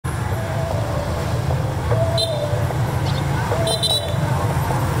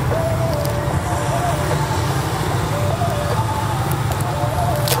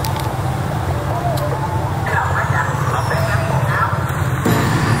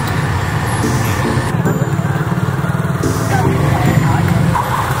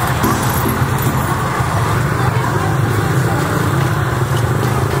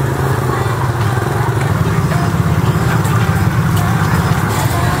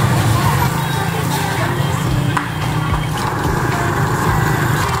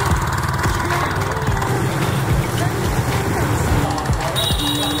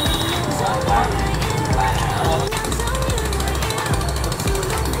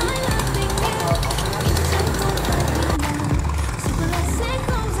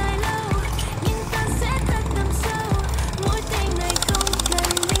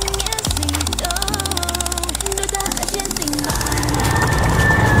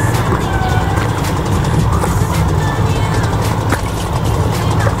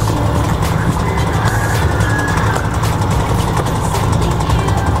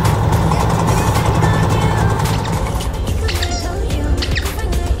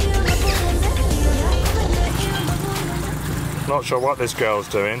Not sure what this girl's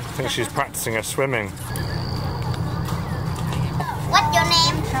doing. I think she's practicing her swimming. What's your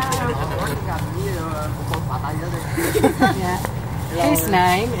name? His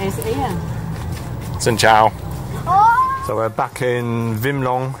name is Ian. Xin chào. So we're back in Vinh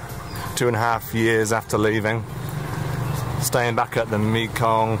Long, 2.5 years after leaving. Staying back at the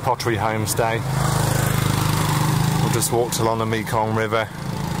Mekong Pottery Homestay. We just walked along the Mekong River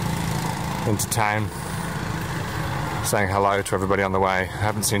into town, saying hello to everybody on the way. I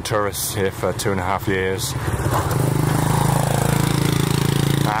haven't seen tourists here for 2.5 years.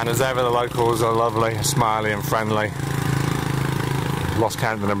 And as ever, the locals are lovely, smiley and friendly. Lost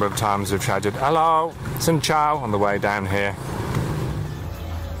count of the number of times we've shouted hello, xin chào on the way down here.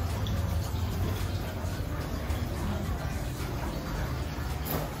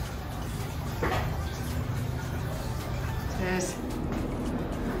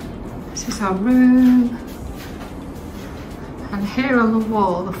 This is our room. And here on the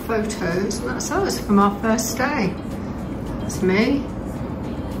wall, the photos, and that's us from our first stay. That's me.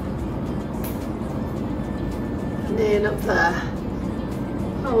 And Ian up there.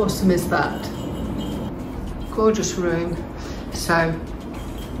 How awesome is that? Gorgeous room. So,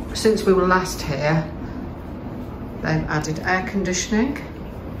 since we were last here, they've added air conditioning.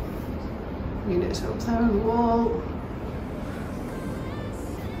 Units up there on the wall.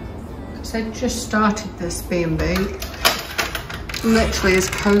 So they just started this B&B. Literally as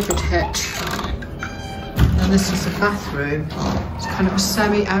COVID hit. And this is the bathroom. It's kind of a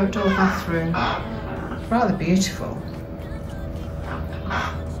semi-outdoor bathroom. Rather beautiful.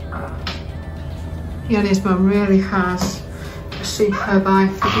 Yennie's mum really has a superb eye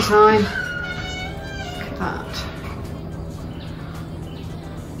for design. Look at that.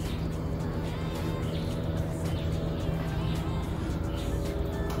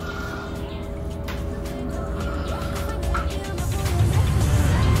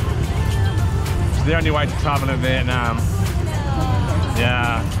 It's the only way to travel in Vietnam.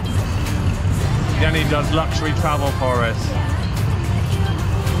 Yeah. Yennie does luxury travel for us.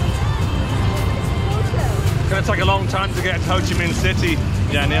 It's going to take a long time to get to Ho Chi Minh City,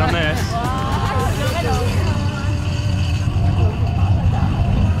 Yennie, on this.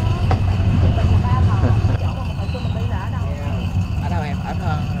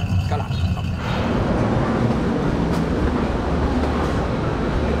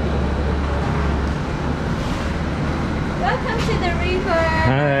 Welcome to the river.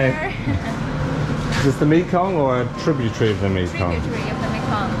 Hey. Is this the Mekong or a tributary of the Mekong? Tributary of the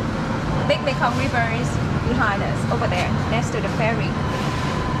Mekong. The big Mekong River is behind us, over there, next to the ferry.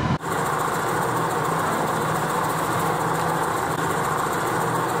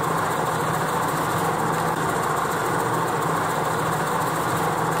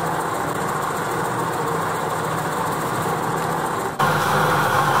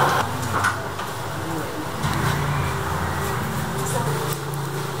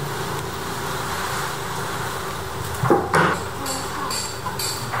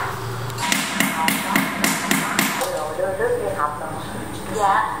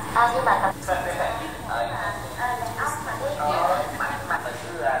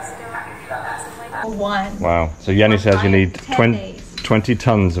 Wow, so Yennie says you need 20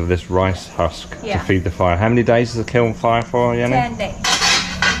 tons of this rice husk to feed the fire. How many days is the kiln fire for, Yennie? 10 days.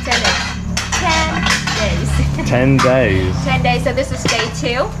 10 days. 10 days. 10 days, so this is day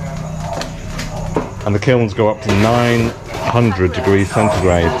 2. And the kilns go up to 900 degrees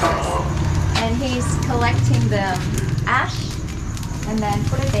centigrade. And he's collecting the ash and then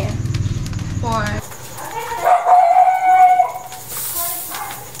put it there for...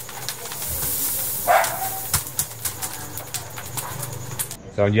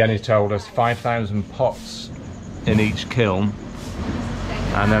 So Yennie told us 5,000 pots in each kiln,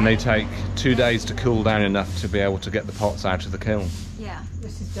 and then they take 2 days to cool down enough to be able to get the pots out of the kiln. Yeah.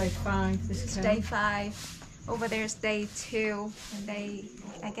 This is day 5. This is day 5. Over there's day 2 and day,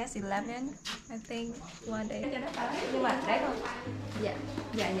 I guess 11. I think one day.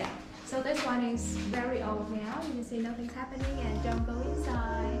 Yeah. So this one is very old now. You see nothing's happening and don't go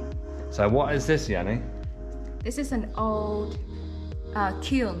inside. So what is this, Yennie? This is an old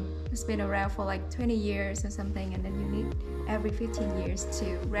kiln. It's been around for like 20 years or something, and then you need every 15 years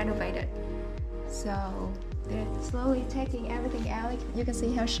to renovate it. So they're slowly taking everything out. You can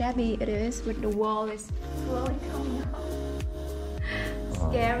see how shabby it is with the wall is slowly coming off.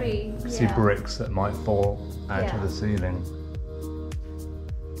 Scary. You see bricks that might fall out of the ceiling.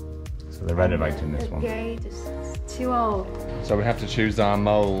 So they're renovating this one. The gate is too old. So we have to choose our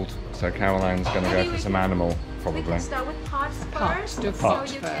mould. So Caroline's going to go for some animal, probably. We can start with pots first, Do so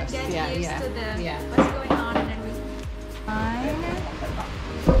pots you first. can get used to the yeah. what's going on, and then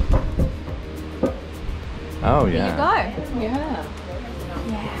Oh Here yeah. you go. Yeah.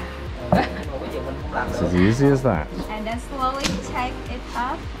 Yeah. It's as easy as that. And then slowly take it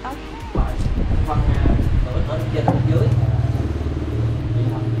up. Okay.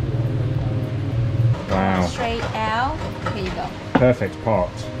 Wow. Straight out. Here you go. Perfect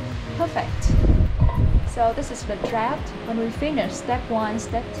pot. Perfect. So this is the draft. When we finish step 1,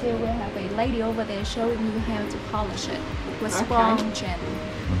 step 2, we'll have a lady over there showing you how to polish it with sponge and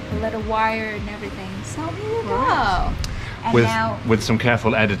a little wire and everything. So here you go. And now, With some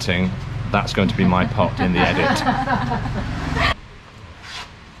careful editing, that's going to be my pot in the edit. Caroline,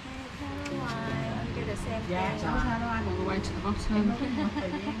 do the same thing. All the way to the bottom.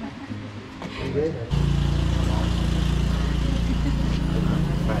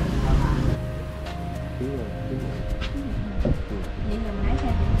 Vậy thì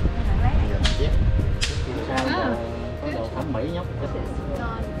mình lấy theo chị. Có đồ thẩm mỹ nhóc. This is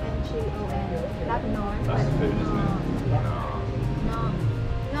non and she and lab nor. That's food, isn't it? No.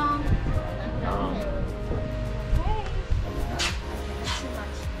 No. No. Hey. Too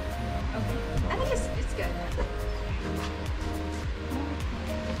much. Okay. I think it's good.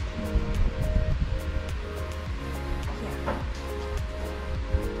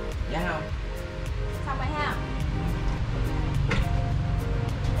 Dạ không? Xong rồi ha.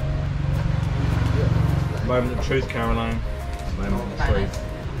 Moment of truth, Caroline. Moment of truth.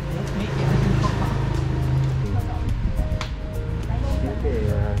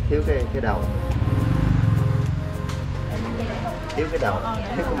 Thiếu cái đầu. Thiếu cái đầu,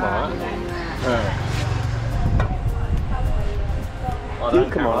 thiếu cái mỏ. Thiếu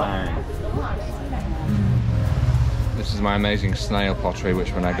cái mỏ. This is my amazing snail pottery,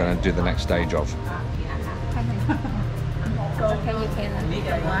 which we're now going to do the next stage of. Okay, you can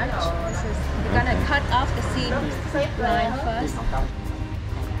watch. This is, you're gonna cut off the seam line first.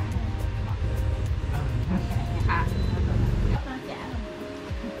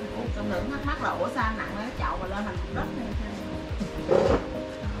 Công lượng thắc mắc là ủa sao nặng nó chậu mà lên thành cục đất này.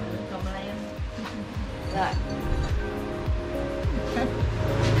 Cầm lem. Rồi.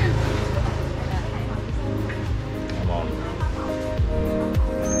 Come on.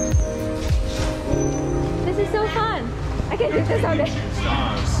 This is so fun. I can do this all day.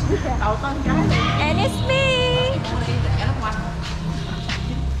 Đầu con cái này. And it's me. Để nó quanh.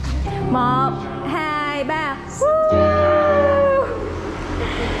 1, 2, 3.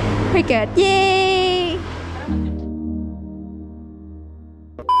 Cricket, yay!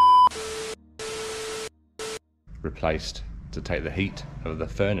 Replaced to take the heat of the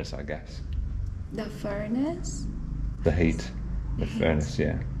furnace, I guess. The furnace? The heat. The furnace,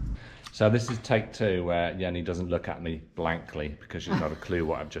 yeah. So this is take 2 where Yennie doesn't look at me blankly because she's not a clue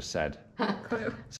what I've just said.